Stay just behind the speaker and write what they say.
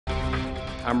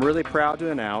I'm really proud to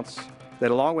announce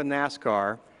that along with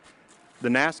NASCAR, the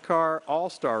NASCAR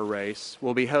All-Star race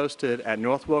will be hosted at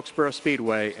North Wilkesboro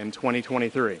Speedway in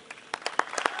 2023.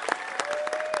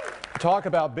 Talk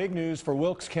about big news for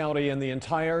Wilkes County and the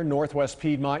entire Northwest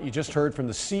Piedmont. You just heard from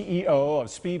the CEO of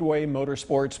Speedway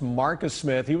Motorsports, Marcus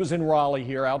Smith. He was in Raleigh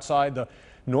here outside the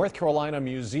North Carolina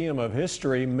Museum of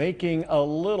History, making a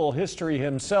little history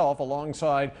himself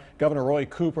alongside Governor Roy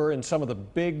Cooper and some of the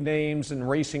big names in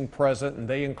racing present, and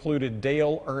they included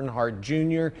Dale Earnhardt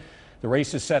Jr. The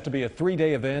race is set to be a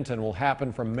 3-day event and will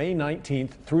happen from May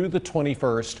 19th through the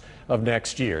 21st of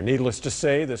next year. Needless to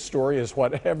say, this story is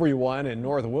what everyone in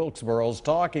North Wilkesboro is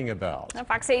talking about. Now,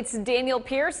 Fox 8's Daniel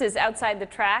Pierce is outside the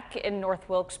track in North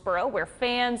Wilkesboro, where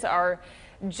fans are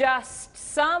just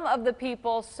some of the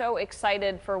people so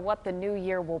excited for what the new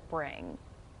year will bring.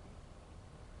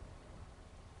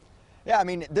 Yeah, I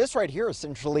mean, this right here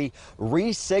essentially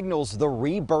re-signals the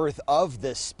rebirth of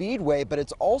the Speedway, but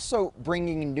it's also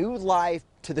bringing new life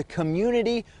to the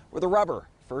community where the rubber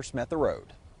first met the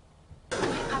road.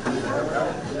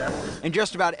 In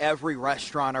just about every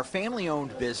restaurant or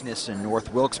family-owned business in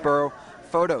North Wilkesboro,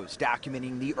 photos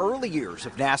documenting the early years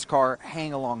of NASCAR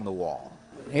hang along the wall.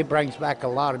 It brings back a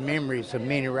lot of memories of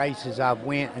many races I've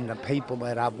went and the people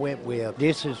that I've went with.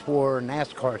 This is where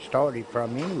NASCAR started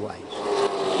from anyways.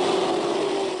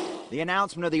 The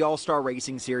announcement of the All-Star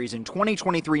Racing Series in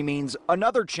 2023 means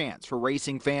another chance for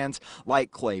racing fans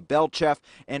like Clay Belcheff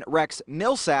and Rex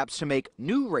Millsaps to make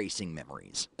new racing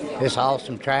memories. It's an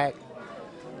awesome track.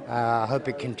 I hope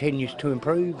it continues to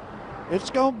improve. It's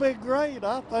going to be great,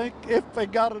 I think, if they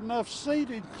got enough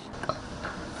seating.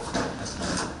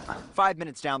 5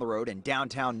 minutes down the road in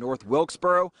downtown North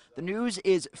Wilkesboro, the news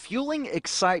is fueling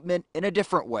excitement in a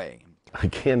different way. I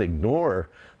can't ignore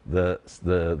the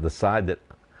side that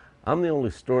I'm the only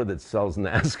store that sells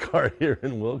NASCAR here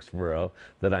in Wilkesboro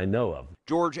that I know of.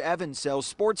 George Evans sells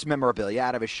sports memorabilia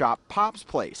out of his shop, Pop's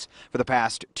Place. For the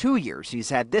past 2 years, he's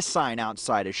had this sign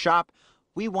outside his shop: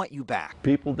 "We want you back."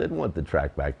 People did want the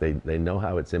track back. They know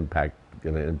how it's going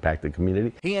to impact the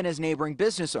community. He and his neighboring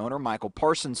business owner, Michael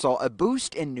Parsons, saw a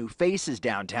boost in new faces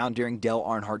downtown during Dale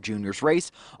Earnhardt Jr.'s race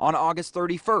on August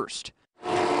 31st.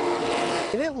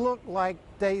 And it looked like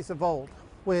days of old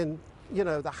when, you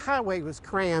know, the highway was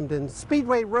crammed and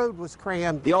Speedway Road was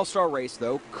crammed. The All-Star race,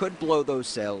 though, could blow those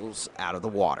sails out of the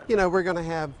water. You know, we're going to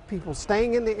have people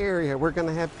staying in the area. We're going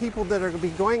to have people that are going to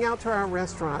be going out to our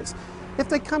restaurants. If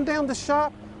they come down to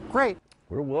shop, great.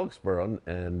 We're Wilkesboro,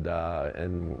 and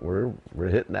we're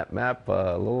hitting that map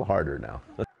a little harder now.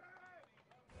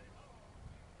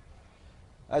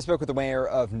 I spoke with the mayor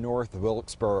of North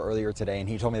Wilkesboro earlier today, and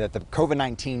he told me that the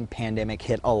COVID-19 pandemic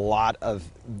hit a lot of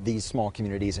these small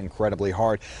communities incredibly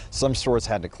hard. Some stores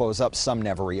had to close up, some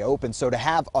never reopened. So to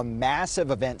have a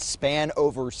massive event span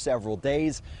over several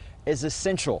days is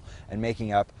essential in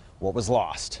making up what was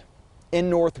lost. In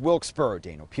North Wilkesboro,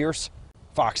 Daniel Pierce,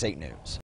 Fox 8 News.